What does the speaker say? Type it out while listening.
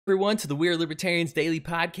Everyone to the We Are Libertarians Daily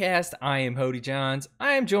Podcast. I am Hodey Johns.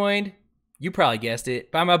 I am joined, you probably guessed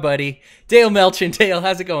it, by my buddy Dale Melchin. Dale,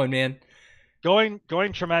 how's it going, man? Going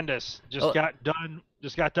tremendous. Oh, Just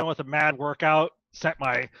got done with a mad workout. Sent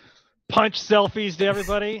my punch selfies to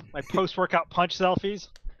everybody. My post-workout punch selfies.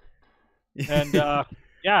 And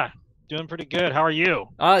yeah, doing pretty good. How are you?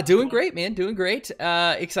 doing great, man. Doing great.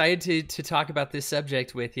 Excited to talk about this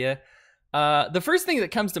subject with you. The first thing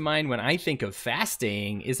that comes to mind when I think of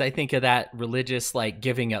fasting is I think of that religious, like,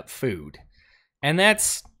 giving up food. And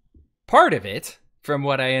that's part of it, from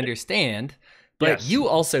what I understand. But Yes. you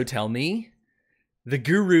also tell me, the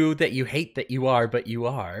guru that you hate that you are, but you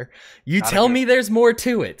are, you Not a tell guru. me there's more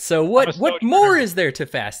to it. So what sojourner. more is there to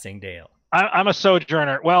fasting, Dale? I'm a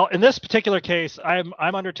sojourner. Well, in this particular case, I'm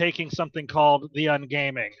undertaking something called the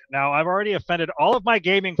ungaming. Now, I've already offended all of my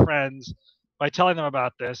gaming friends by telling them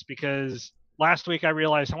about this because last week I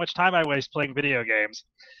realized how much time I waste playing video games.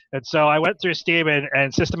 And so I went through Steam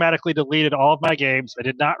and systematically deleted all of my games. I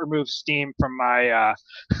did not remove Steam from my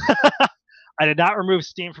I did not remove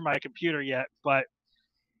Steam from my computer yet, but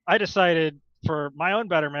I decided for my own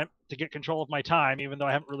betterment to get control of my time, even though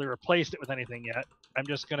I haven't really replaced it with anything yet. I'm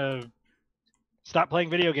just gonna stop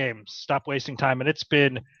playing video games, stop wasting time, and it's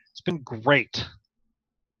been great.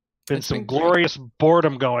 Been It's some been great. glorious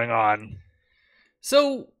boredom going on.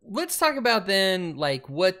 So let's talk about then, like,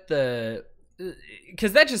 what the,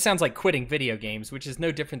 because that just sounds like quitting video games, which is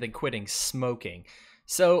no different than quitting smoking.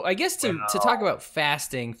 So I guess to talk Well, about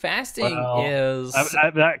fasting, fasting well, is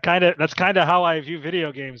that's kind of how I view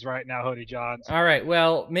video games right now, Hodey Johns. all right.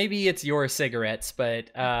 Well, maybe it's your cigarettes,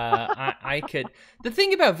 but I could. The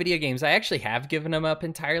thing about video games, I actually have given them up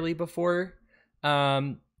entirely before.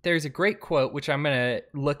 There's a great quote which I'm gonna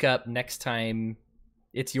look up next time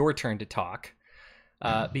it's your turn to talk,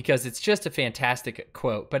 because it's just a fantastic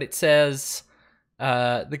quote. But it says,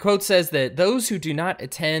 the quote says that those who do not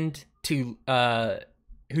attend to,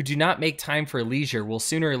 who do not make time for leisure will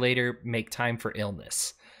sooner or later make time for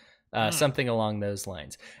illness. Something along those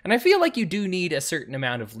lines. And I feel like you do need a certain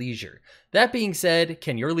amount of leisure. That being said,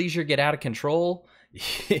 can your leisure get out of control?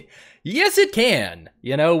 Yes, it can.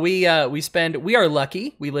 You know, we are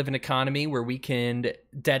lucky. We live in an economy where we can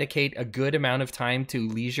dedicate a good amount of time to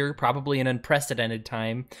leisure, probably an unprecedented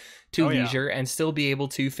time to Oh yeah, leisure, and still be able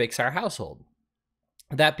to fix our household.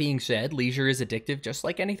 That being said, leisure is addictive just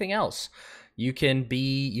like anything else. You can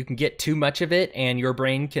get too much of it and your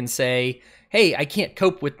brain can say, "Hey, I can't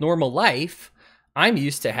cope with normal life. I'm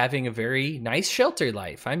used to having a very nice sheltered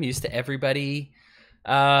life. I'm used to everybody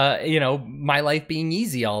my life being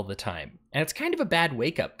easy all the time." And it's kind of a bad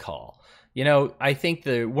wake-up call. I think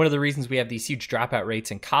one of the reasons we have these huge dropout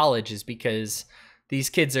rates in college is because these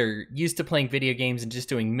kids are used to playing video games and just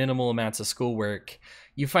doing minimal amounts of schoolwork.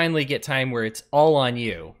 You finally get time where it's all on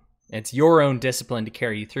you. It's your own discipline to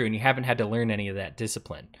carry you through, and you haven't had to learn any of that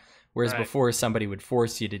discipline. Whereas right. before, somebody would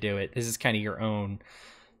force you to do it. This is kind of your own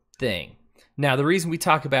thing. Now, the reason we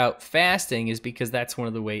talk about fasting is because that's one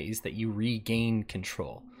of the ways that you regain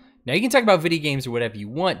control. Now, you can talk about video games or whatever you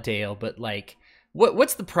want, Dale, but, like,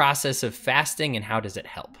 what's the process of fasting and how does it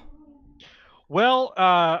help? Well,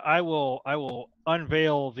 I will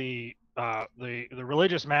unveil the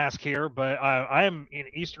religious mask here, but I am an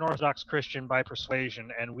Eastern Orthodox Christian by persuasion,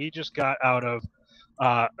 and we just got out of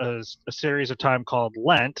a series of time called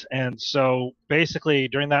Lent, and so basically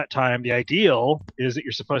during that time, the ideal is that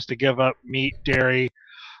you're supposed to give up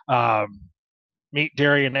um, meat,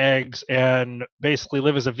 dairy, and eggs, and basically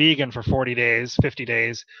live as a vegan for 40 days, 50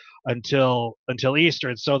 days until Easter.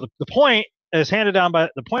 And so the point is handed down by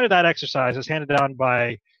the point of that exercise is handed down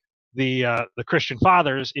by the Christian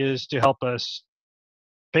fathers is to help us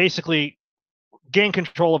basically gain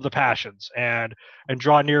control of the passions and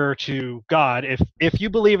draw nearer to God. If you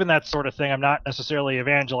believe in that sort of thing, I'm not necessarily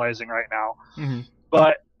evangelizing right now, Mm-hmm.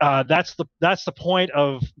 but that's the point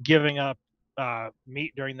of giving up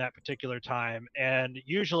meat during that particular time. And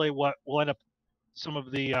usually, what will end up some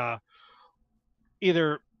of the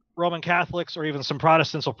either Roman Catholics or even some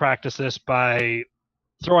Protestants will practice this by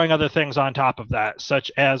throwing other things on top of that,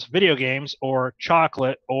 such as video games or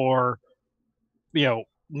chocolate or you know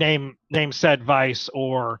name said vice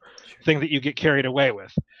or Sure. thing that you get carried away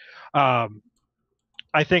with. Um,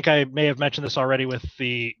 I think I may have mentioned this already with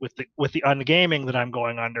the ungaming that I'm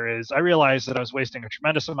going under. Is I realized that I was wasting a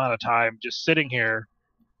tremendous amount of time just sitting here,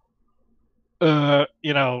 uh,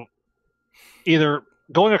 you know, either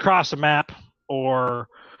going across a map or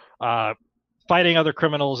uh, fighting other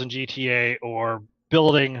criminals in GTA or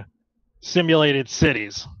building simulated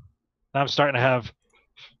cities. I'm starting to have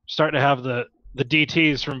the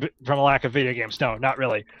DTS from a lack of video games. No, not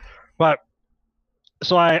really. But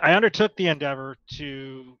so I undertook the endeavor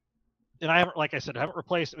to, and I haven't, like I said, I haven't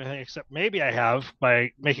replaced anything except maybe I have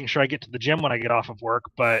by making sure I get to the gym when I get off of work.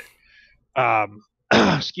 But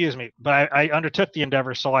excuse me, but I undertook the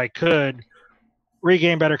endeavor so I could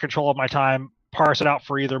regain better control of my time, parse it out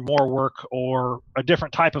for either more work or a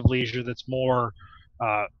different type of leisure that's more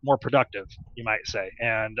productive, you might say.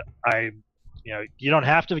 And you don't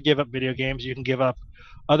have to give up video games. You can give up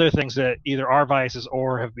other things that either are vices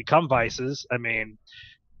or have become vices. I mean,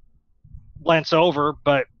 Lent's over,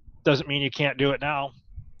 but doesn't mean you can't do it now.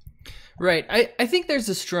 Right. I think there's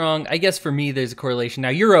a strong, I guess for me, there's a correlation. Now,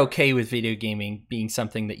 you're okay with video gaming being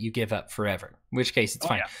something that you give up forever, in which case it's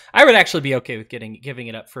fine. Yeah. I would actually be okay with giving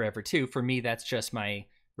it up forever, too. For me, that's just my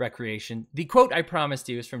recreation. The quote I promised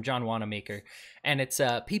you is from John Wanamaker, and it's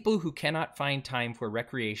people who cannot find time for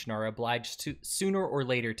recreation are obliged to sooner or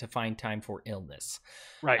later to find time for illness.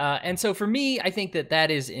 Right. And so for me, I think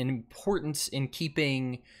that is an importance in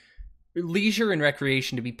keeping leisure and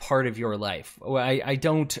recreation to be part of your life. I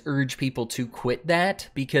don't urge people to quit that,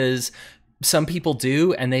 because some people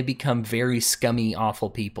do, and they become very scummy, awful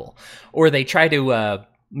people. Or they try to,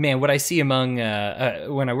 what I see among,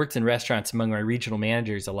 when I worked in restaurants among my regional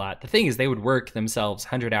managers a lot, the thing is they would work themselves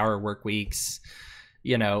 100-hour work weeks,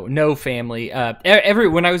 no family.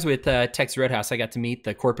 When I was with Texas Roadhouse, I got to meet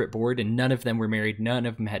the corporate board, and none of them were married. None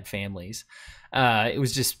of them had families. It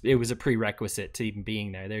was a prerequisite to even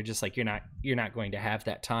being there. They're just like, you're not going to have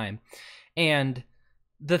that time. And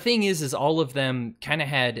the thing is all of them kind of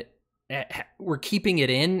were keeping it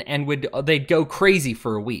in, and they'd go crazy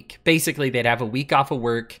for a week. Basically, they'd have a week off of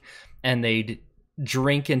work, and they'd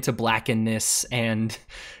drink into blackenness, and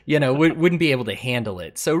wouldn't be able to handle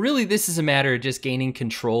it. So really, this is a matter of just gaining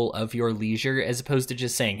control of your leisure, as opposed to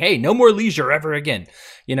just saying, hey, no more leisure ever again.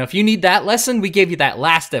 If you need that lesson, we gave you that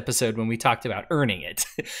last episode when we talked about earning it.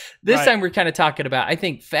 This time we're kind of talking about, I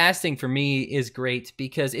think fasting for me is great,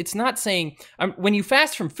 because it's not saying, when you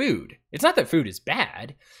fast from food, it's not that food is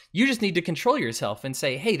bad. You just need to control yourself and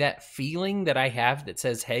say, hey, that feeling that I have that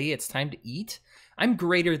says, hey, it's time to eat, I'm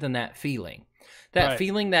greater than that feeling. That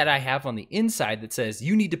feeling that I have on the inside that says,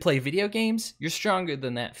 you need to play video games, you're stronger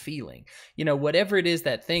than that feeling. Whatever it is,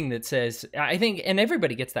 that thing that says, I think, and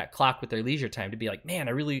everybody gets that clock with their leisure time to be like, man,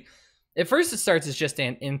 at first it starts as just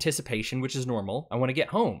anticipation, which is normal. I want to get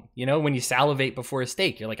home. When you salivate before a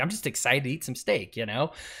steak, you're like, I'm just excited to eat some steak,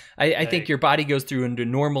 I think your body goes through into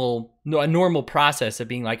a normal process of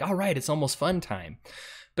being like, all right, it's almost fun time.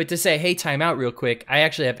 But to say, hey, time out real quick, I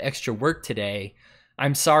actually have extra work today.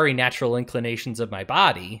 I'm sorry, natural inclinations of my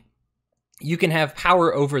body. You can have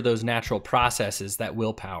power over those natural processes, that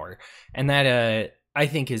willpower. And that, I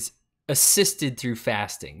think, is assisted through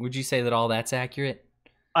fasting. Would you say that all that's accurate?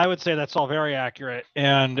 I would say that's all very accurate.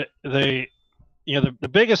 And the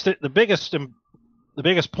biggest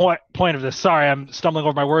point of this, sorry, I'm stumbling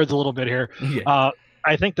over my words a little bit here. Yeah.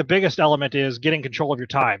 I think the biggest element is getting control of your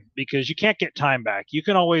time, because you can't get time back. You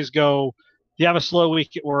can always go, if you have a slow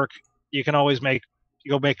week at work, you can always make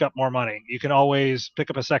up more money. You can always pick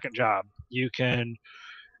up a second job. You can,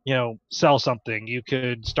 sell something. You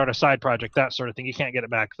could start a side project, that sort of thing. You can't get it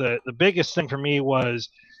back. The biggest thing for me was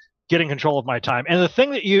getting control of my time. And the thing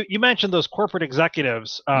that you mentioned, those corporate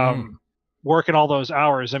executives working all those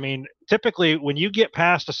hours. I mean, typically when you get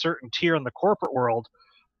past a certain tier in the corporate world,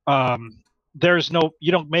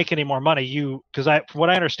 you don't make any more money. Because from what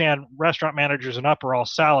I understand, restaurant managers and up are all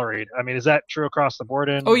salaried. I mean, is that true across the board?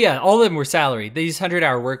 Oh yeah, all of them were salaried. These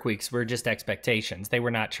 100-hour work weeks were just expectations. They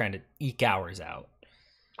were not trying to eke hours out.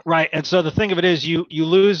 Right. And so the thing of it is, you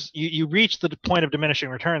reach the point of diminishing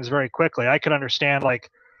returns very quickly. I could understand, like,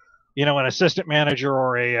 an assistant manager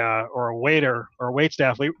or a waiter or a wait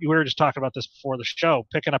staff. We were just talking about this before the show,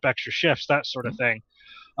 picking up extra shifts, that sort of thing.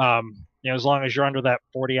 As long as you're under that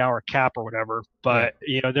 40-hour cap or whatever. But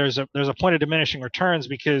there's a point of diminishing returns,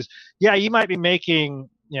 because you might be making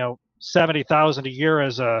 $70,000 a year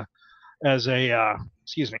as a as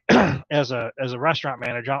a restaurant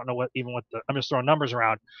manager. I don't know I'm just throwing numbers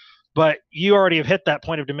around, but you already have hit that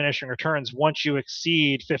point of diminishing returns once you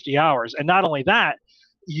exceed 50 hours. And not only that,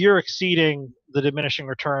 you're exceeding the diminishing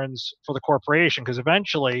returns for the corporation, because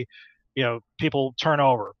eventually, people turn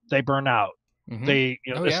over, they burn out, they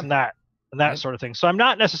and that sort of thing. So I'm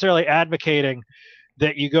not necessarily advocating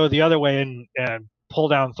that you go the other way and pull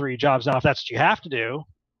down 3 jobs. Now, if that's what you have to do,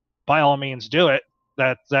 by all means do it.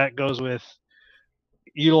 That goes with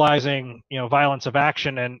utilizing violence of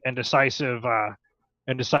action and decisive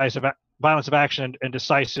violence of action and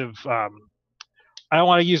decisive. I don't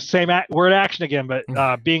want to use the same word action again, but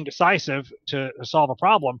being decisive to solve a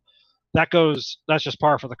problem, that's just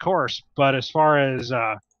par for the course. But as far as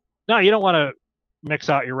no, you don't want to mix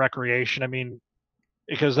out your recreation. I mean,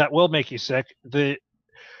 because that will make you sick. I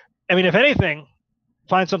mean, if anything,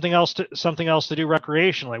 find something else to do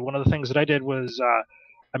recreationally. One of the things that I did was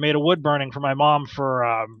I made a wood burning for my mom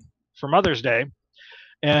for Mother's Day,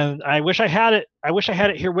 and I wish I had it. I wish I had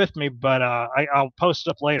it here with me, but I'll post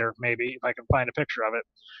it up later, maybe if I can find a picture of it.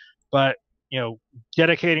 But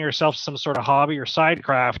dedicating yourself to some sort of hobby or side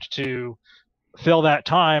craft to fill that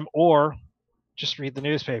time, or just read the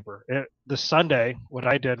newspaper. This Sunday, what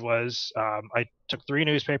I did was I took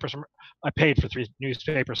I paid for 3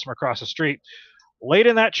 newspapers from across the street, laid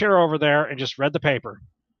in that chair over there, and just read the paper.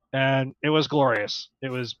 And it was glorious. It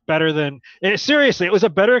was better seriously, it was a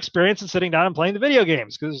better experience than sitting down and playing the video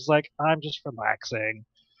games, because it's like, I'm just relaxing.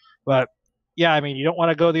 But yeah, I mean, you don't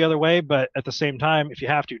want to go the other way, but at the same time, if you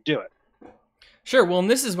have to, do it. Sure. Well, and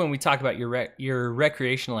this is when we talk about your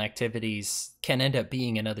recreational activities can end up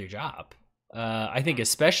being another job. I think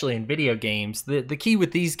especially in video games, the key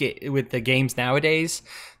with with the games nowadays,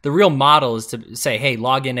 the real model is to say, hey,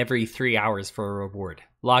 log in every 3 hours for a reward.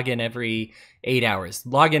 Log in every 8 hours.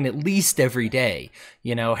 Log in at least every day.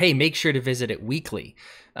 Hey, make sure to visit it weekly.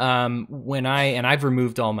 I've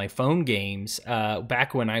removed all my phone games.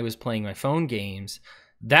 Back when I was playing my phone games,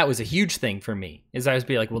 that was a huge thing for me, is I was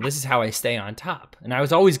be like, well, this is how I stay on top. And I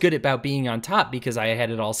was always good about being on top because I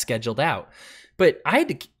had it all scheduled out. But I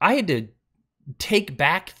had to take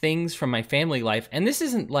back things from my family life. And this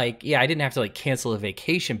isn't like, I didn't have to like cancel a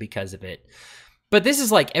vacation because of it. But this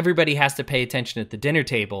is like everybody has to pay attention at the dinner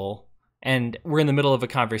table, and we're in the middle of a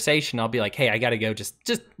conversation. I'll be like, hey, I got to go just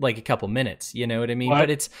like a couple minutes. You know what I mean? What?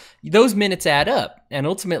 But those minutes add up. And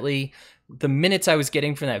ultimately, the minutes I was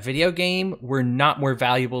getting from that video game were not more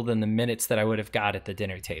valuable than the minutes that I would have got at the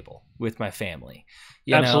dinner table with my family.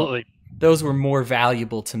 Absolutely. Those were more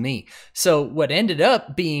valuable to me. So what ended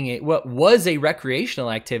up being what was a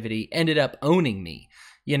recreational activity ended up owning me.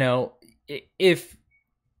 If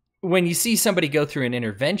when you see somebody go through an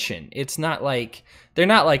intervention, it's not like they're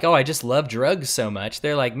not like, oh, I just love drugs so much.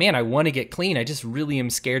 They're like, man, I want to get clean. I just really am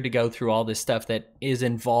scared to go through all this stuff that is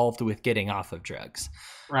involved with getting off of drugs.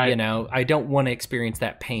 Right. I don't want to experience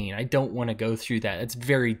that pain. I don't want to go through that. It's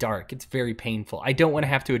very dark. It's very painful. I don't want to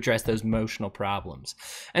have to address those emotional problems.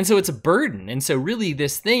 And so it's a burden. And so really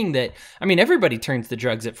this thing that, everybody turns to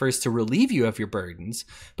drugs at first to relieve you of your burdens,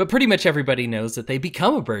 but pretty much everybody knows that they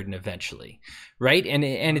become a burden eventually, right? And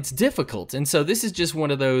it's difficult. And so this is just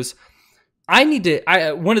one of those,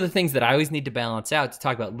 one of the things that I always need to balance out to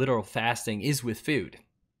talk about literal fasting is with food.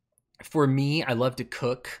 For me, I love to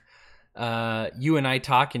cook. You and I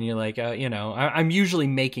talk and you're like, I'm usually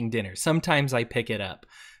making dinner. Sometimes I pick it up,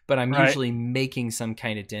 but I'm usually making some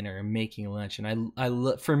kind of dinner and making lunch. And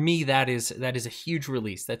for me, that is a huge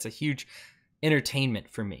release. That's a huge entertainment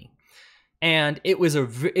for me. And it was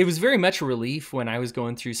very much a relief when I was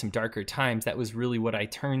going through some darker times. That was really what I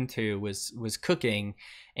turned to was cooking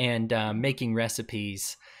and making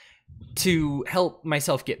recipes to help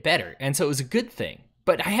myself get better. And so it was a good thing.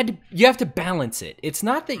 But you have to balance it. It's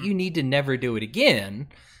not that you need to never do it again.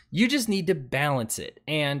 You just need to balance it.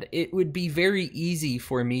 And it would be very easy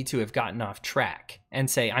for me to have gotten off track and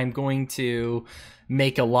say, I'm going to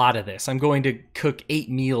make a lot of this. I'm going to cook 8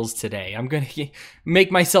 meals today. I'm going to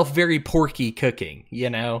make myself very porky cooking,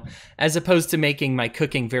 as opposed to making my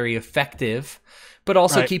cooking very effective, but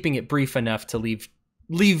also keeping it brief enough to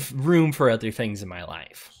leave room for other things in my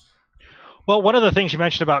life. Well, one of the things you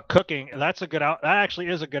mentioned about cooking, that actually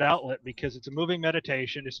is a good outlet, because it's a moving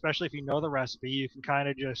meditation, especially if you know the recipe. You can kind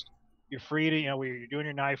of you're free to, where you're doing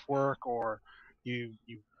your knife work, or you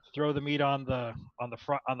throw the meat on the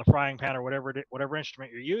frying pan, or whatever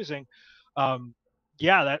instrument you're using.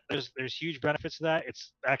 There's huge benefits to that.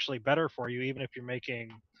 It's actually better for you, even if you're making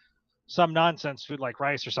some nonsense food like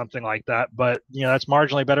rice or something like that. But that's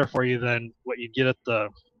marginally better for you than what you get at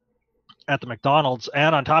the McDonald's.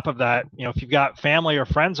 And on top of that, if you've got family or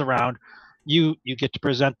friends around, you get to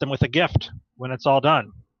present them with a gift when it's all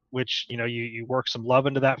done, which you work some love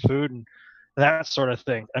into that food and that sort of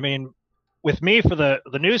thing. With me, for the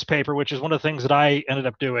newspaper, which is one of the things that I ended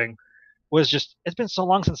up doing, was it's been so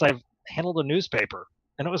long since I've handled a newspaper,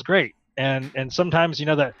 and it was great. And sometimes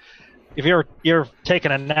that if you're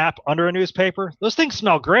taking a nap under a newspaper, those things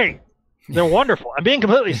smell great. They're wonderful. I'm being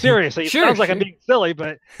completely serious. It sounds like I'm being silly,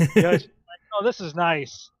 but it's like, oh, this is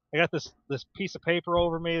nice. I got this piece of paper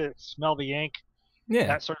over me that smell the ink. Yeah.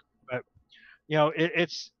 That sort of. But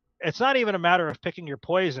it's not even a matter of picking your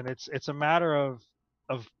poison. It's a matter of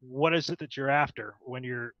what is it that you're after when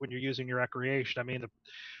you're using your recreation.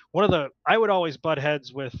 I would always butt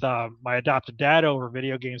heads with my adopted dad over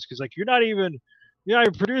video games, because you're not even yeah,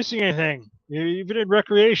 you're producing anything. Even in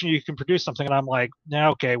recreation, you can produce something. And I'm like, yeah,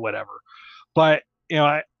 okay, whatever. But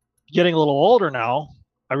getting a little older now,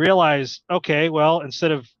 I realize, okay, well,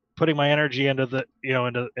 instead of putting my energy into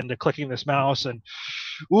into clicking this mouse and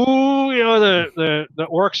ooh, the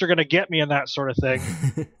orcs are going to get me and that sort of thing.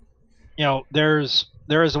 There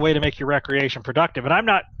is a way to make your recreation productive, and I'm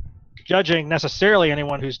not judging necessarily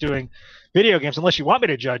anyone who's doing video games unless you want me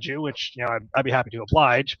to judge you, which I'd be happy to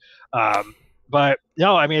oblige. But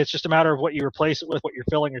no, I mean it's just a matter of what you replace it with, what you're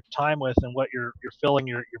filling your time with, and what you're filling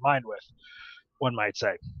your mind with. One might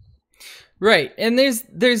say. Right. And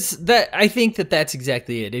there's that. I think that's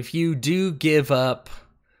exactly it. If you do give up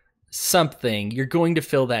something, you're going to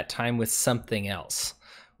fill that time with something else,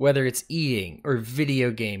 whether it's eating or video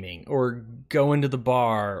gaming or going to the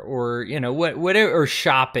bar or whatever, or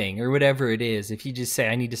shopping or whatever it is. If you just say,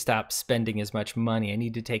 I need to stop spending as much money, I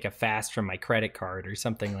need to take a fast from my credit card or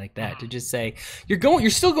something like that, to just say you're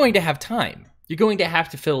still going to have time. You're going to have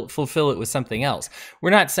to fulfill it with something else. We're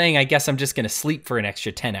not saying, I guess I'm just going to sleep for an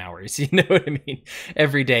extra 10 hours, you know what I mean,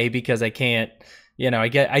 every day because I can't, I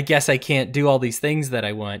guess I can't do all these things that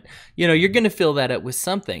I want. You're going to fill that up with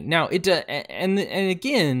something. Now, and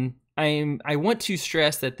again, I want to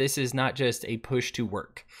stress that this is not just a push to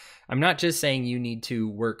work. I'm not just saying you need to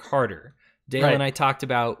work harder. Dale and I talked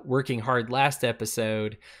about working hard last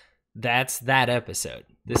episode. That's that episode.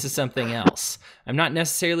 This is something else. I'm not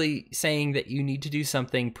necessarily saying that you need to do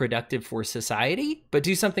something productive for society, but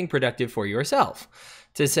do something productive for yourself.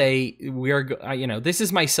 To say, this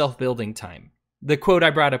is my self-building time. The quote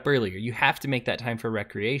I brought up earlier, you have to make that time for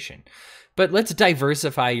recreation. But let's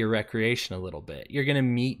diversify your recreation a little bit. You're going to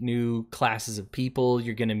meet new classes of people.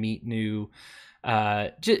 You're going to meet new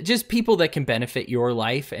just people that can benefit your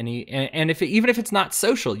life, and even if it's not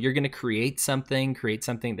social, you're going to create something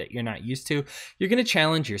that you're not used to. You're going to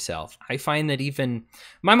challenge yourself. I find that even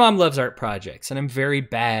my mom loves art projects, and I'm very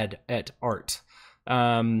bad at art.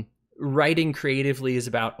 Writing creatively is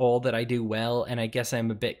about all that I do well, and I guess I'm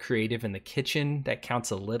a bit creative in the kitchen. That counts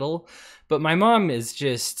a little, but my mom is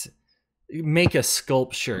just make a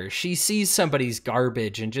sculpture. She sees somebody's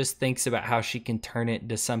garbage and just thinks about how she can turn it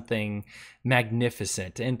into something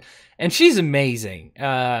magnificent. And she's amazing.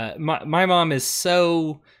 My mom is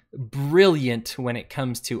so brilliant when it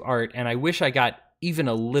comes to art, and I wish I got even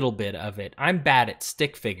a little bit of it. I'm bad at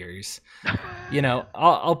stick figures.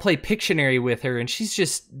 I'll play Pictionary with her, and she's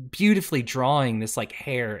just beautifully drawing this like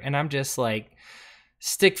hair, and I'm just like,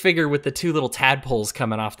 stick figure with the two little tadpoles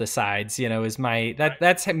coming off the sides, is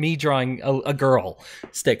that's me drawing a girl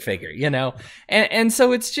stick figure, and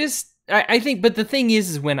so it's just, I think, but the thing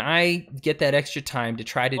is when I get that extra time to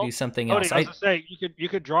try to do something else, I was gonna say you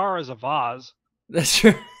could draw her as a vase. That's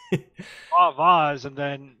true. Draw a vase and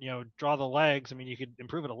then draw the legs. I mean, you could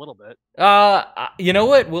improve it a little bit. You know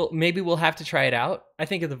what? Maybe we'll have to try it out. I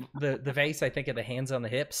think of the vase. I think of the hands on the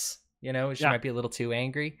hips. She might be a little too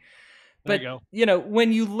angry. But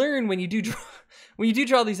when you do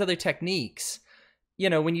draw these other techniques,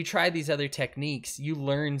 when you try these other techniques, you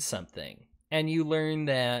learn something, and you learn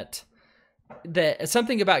that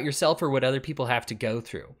something about yourself or what other people have to go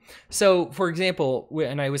through. So, for example,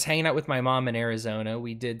 when I was hanging out with my mom in Arizona,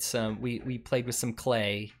 we played with some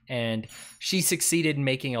clay, and she succeeded in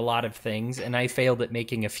making a lot of things, and I failed at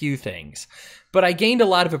making a few things. But I gained a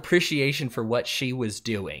lot of appreciation for what she was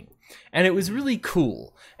doing. And it was really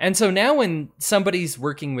cool. And so now when somebody's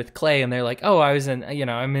working with clay and they're like, oh,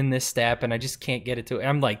 I'm in this step and I just can't get it to it.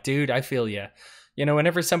 I'm like, dude, I feel you.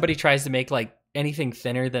 Whenever somebody tries to make like anything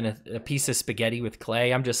thinner than a piece of spaghetti with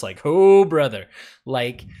clay, I'm just like, oh, brother.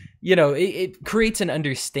 Like, it creates an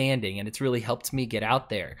understanding, and it's really helped me get out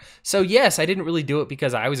there. So yes, I didn't really do it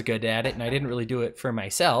because I was good at it, and I didn't really do it for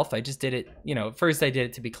myself. I just did it, at first I did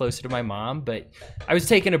it to be closer to my mom, but I was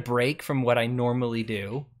taking a break from what I normally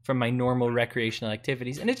do, from my normal recreational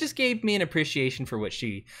activities, and it just gave me an appreciation for what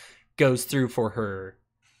she goes through for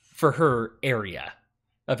her area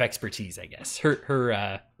of expertise, I guess.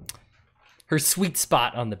 Her sweet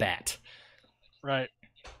spot on the bat. Right.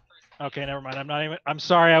 Okay, never mind. I'm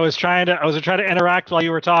sorry. I was trying to interact while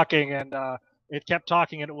you were talking, and it kept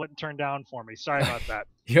talking and it wouldn't turn down for me. Sorry about that.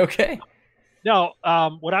 You okay? No,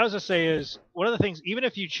 what I was gonna say is, one of the things, even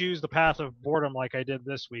if you choose the path of boredom like I did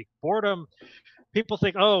this week, boredom, people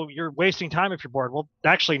think, oh, you're wasting time if you're bored. Well,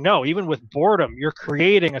 actually, no. Even with boredom, you're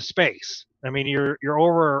creating a space. I mean, you're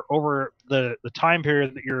over the time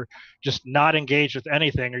period that you're just not engaged with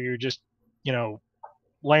anything, or you're just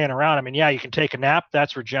laying around. I mean, yeah, you can take a nap.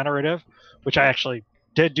 That's regenerative, which I actually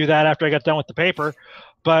did do that after I got done with the paper.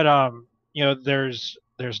 But there's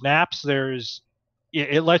naps.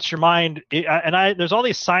 It lets your mind. There's all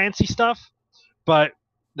these sciencey stuff but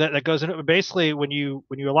that goes into basically when you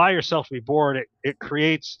allow yourself to be bored, it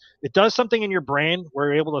does something in your brain where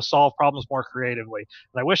you're able to solve problems more creatively.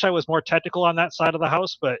 And I wish I was more technical on that side of the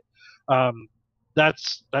house, but um,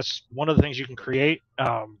 that's one of the things you can create.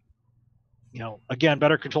 Again,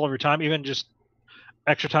 better control of your time, even just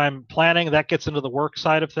extra time planning. That gets into the work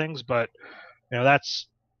side of things, but that's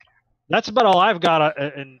about all I've got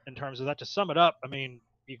in terms of that. To sum it up, I mean,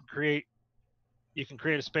 you can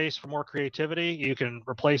create a space for more creativity. You can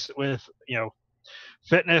replace it with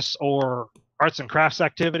fitness or arts and crafts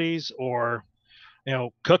activities, or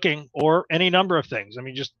cooking, or any number of things. I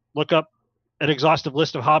mean, just look up an exhaustive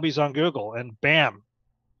list of hobbies on Google, and bam,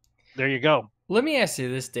 there you go. Let me ask you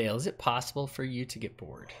this, Dale. Is it possible for you to get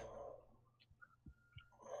bored?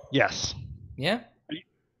 Yes. Yeah?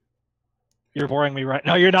 You're boring me right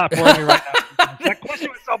now. You're not boring me right now. That question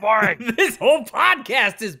was so boring. This whole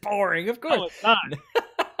podcast is boring, of course. No, it's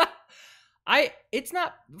not. It's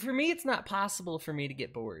not, for me, it's not possible for me to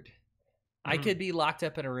get bored. I could be locked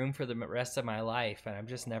up in a room for the rest of my life, and I'm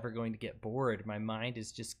just never going to get bored. My mind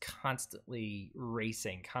is just constantly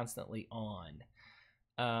racing, constantly on.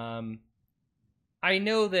 I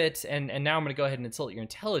know that, and now I'm going to go ahead and insult your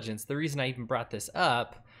intelligence. The reason I even brought this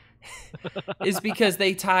up is because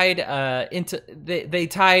they tied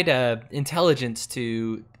intelligence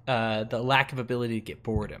to the lack of ability to get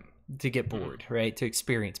bored, right? To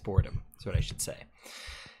experience boredom. That's what I should say.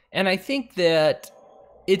 And I think that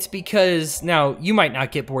it's because, now, you might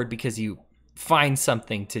not get bored because you find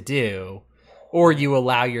something to do, or you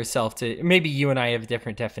allow yourself to, maybe you and I have a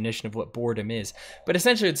different definition of what boredom is, but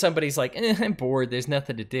essentially when somebody's like, I'm bored, there's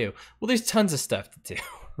nothing to do. Well, there's tons of stuff to do,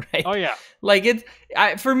 right? Oh, yeah. Like,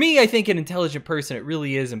 for me, I think an intelligent person, it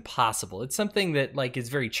really is impossible. It's something that, like, is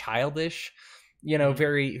very childish,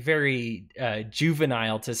 very, very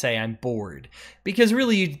juvenile to say I'm bored. Because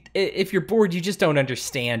really, if you're bored, you just don't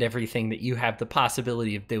understand everything that you have the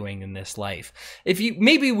possibility of doing in this life.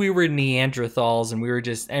 Maybe we were Neanderthals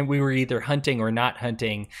and we were either hunting or not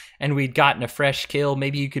hunting, and we'd gotten a fresh kill,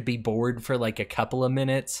 maybe you could be bored for like a couple of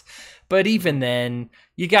minutes. But even then,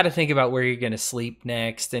 you got to think about where you're going to sleep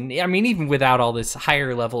next. And I mean, even without all this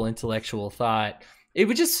higher level intellectual thought, it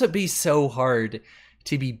would just be so hard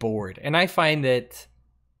to be bored. And I find that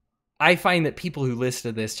people who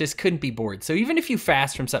listen to this just couldn't be bored. So even if you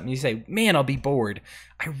fast from something, you say, man, I'll be bored,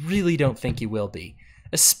 I really don't think you will be.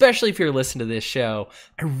 Especially if you're listening to this show,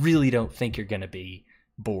 I really don't think you're going to be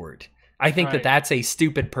bored. I think that that's a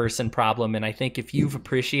stupid person problem. And I think if you've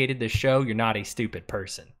appreciated this show, you're not a stupid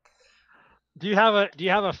person. Do you have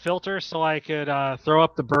a filter so I could throw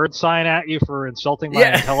up the bird sign at you for insulting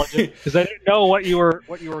my intelligence? Because I didn't know what you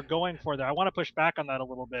were going for there. I want to push back on that a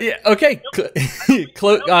little bit. Yeah. Okay.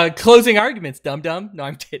 Closing arguments, dum dum. No,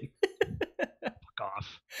 I'm kidding. Fuck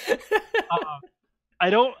off. I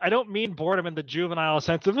don't mean boredom in the juvenile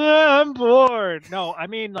sense of I'm bored. No, I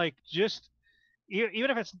mean like just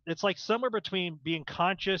even if it's like somewhere between being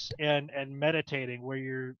conscious and meditating, where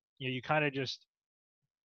you kind of just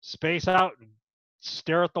space out and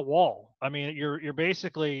stare at the wall. I mean, you're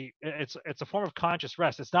basically, it's a form of conscious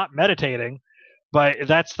rest. It's not meditating, but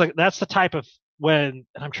that's the type of, when,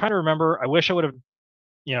 and I'm trying to remember, I wish I would have,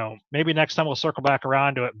 maybe next time we'll circle back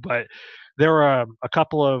around to it, but there were a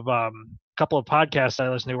couple of podcasts I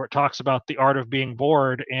listened to where it talks about the art of being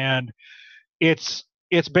bored, and it's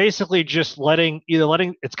basically just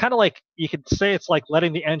it's kind of like, you could say it's like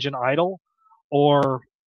letting the engine idle, or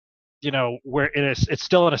where it's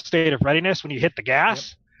still in a state of readiness when you hit the gas.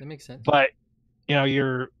 Yep, that makes sense. But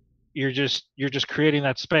you're just creating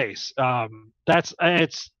that space.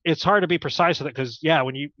 It's hard to be precise with it, because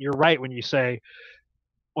when you're right when you say,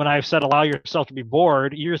 when I've said allow yourself to be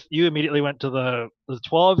bored, you immediately went to the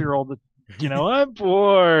 12-year-old that I'm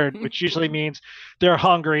bored, which usually means they're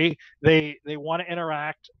hungry, they want to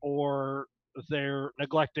interact, or they're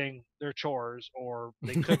neglecting their chores, or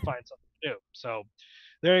they could find something to do. So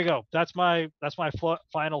there you go. That's my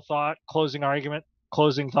final thought, closing argument,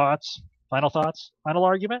 closing thoughts, final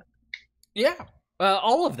argument. Yeah,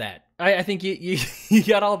 all of that. I think you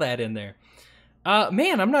got all that in there.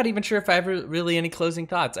 Man, I'm not even sure if I have really any closing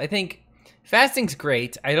thoughts. I think fasting's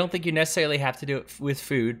great. I don't think you necessarily have to do it with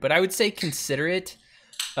food, but I would say consider it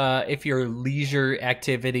if your leisure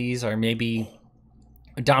activities are maybe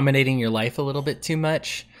dominating your life a little bit too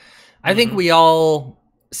much. I think we all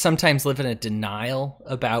sometimes live in a denial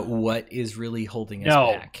about what is really holding us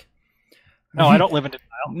back. No, I don't live in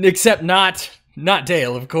denial. Except not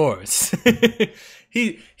Dale, of course.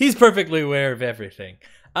 He's perfectly aware of everything.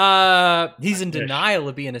 He's in denial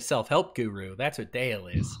of being a self-help guru. That's what Dale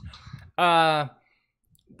is.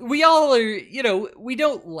 we all are, we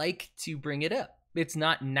don't like to bring it up. It's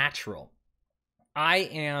not natural. I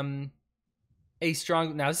am now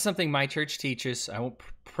this is something my church teaches. I won't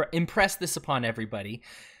impress this upon everybody,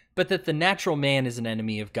 but that the natural man is an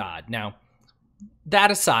enemy of God. Now, that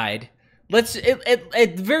aside, let's at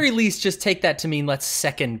the very least just take that to mean let's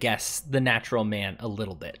second guess the natural man a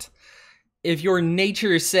little bit. If your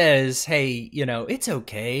nature says, hey, it's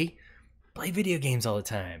okay, play video games all the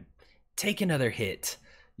time, take another hit,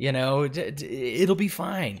 it'll be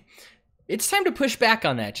fine. It's time to push back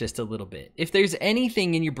on that just a little bit. If there's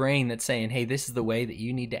anything in your brain that's saying, hey, this is the way that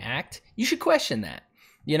you need to act, you should question that.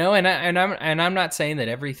 And I'm not saying that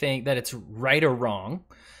everything that it's right or wrong,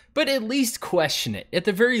 but at least question it. At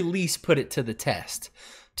the very least, put it to the test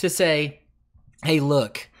to say, hey,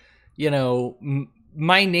 look,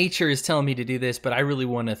 my nature is telling me to do this, but I really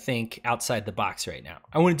want to think outside the box right now.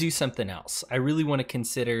 I want to do something else. I really want to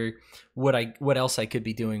consider what else I could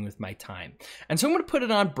be doing with my time. And so I'm going to put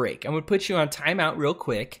it on break. I'm going to put you on timeout real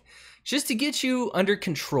quick just to get you under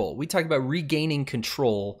control. We talk about regaining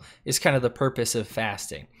control is kind of the purpose of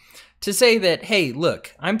fasting. To say that, hey,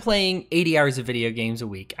 look, I'm playing 80 hours of video games a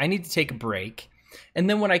week. I need to take a break. And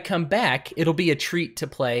then when I come back, it'll be a treat to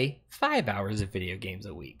play 5 hours of video games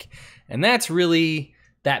a week. And that's really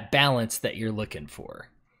that balance that you're looking for.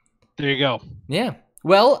 There you go. Yeah.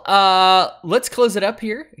 Well, let's close it up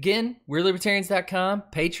here. Again, we're libertarians.com,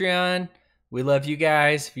 Patreon. We love you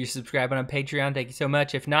guys. If you're subscribing on Patreon, thank you so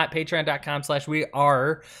much. If not,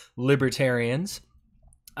 patreon.com/wearelibertarians.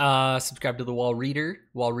 Subscribe to the WAL Reader,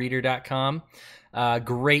 walreader.com.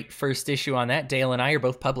 Great first issue on that. Dale and I are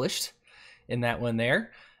both published in that one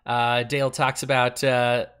there. Dale talks about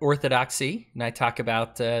orthodoxy, and I talk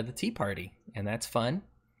about the Tea Party, and that's fun.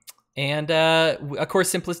 And, of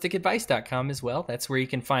course, simplisticadvice.com as well. That's where you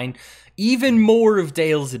can find even more of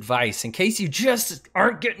Dale's advice, in case you just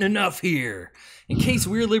aren't getting enough here. In case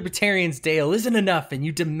We're Libertarians, Dale, isn't enough, and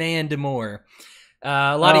you demand more.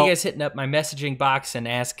 A lot of you guys hitting up my messaging box and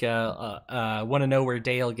ask, want to know where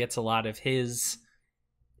Dale gets a lot of his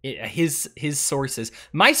sources.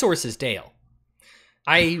 My source is Dale.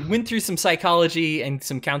 I went through some psychology and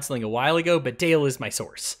some counseling a while ago, but Dale is my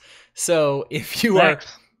source. So if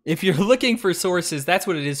you're looking for sources, that's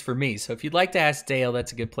what it is for me. So if you'd like to ask Dale,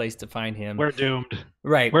 that's a good place to find him. We're doomed.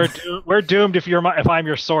 Right. We're doomed if I'm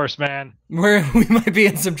your source, man. We might be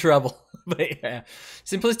in some trouble. But yeah.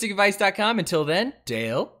 Simplisticadvice.com. Until then,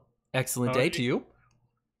 Dale, excellent day to you.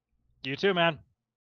 You too, man.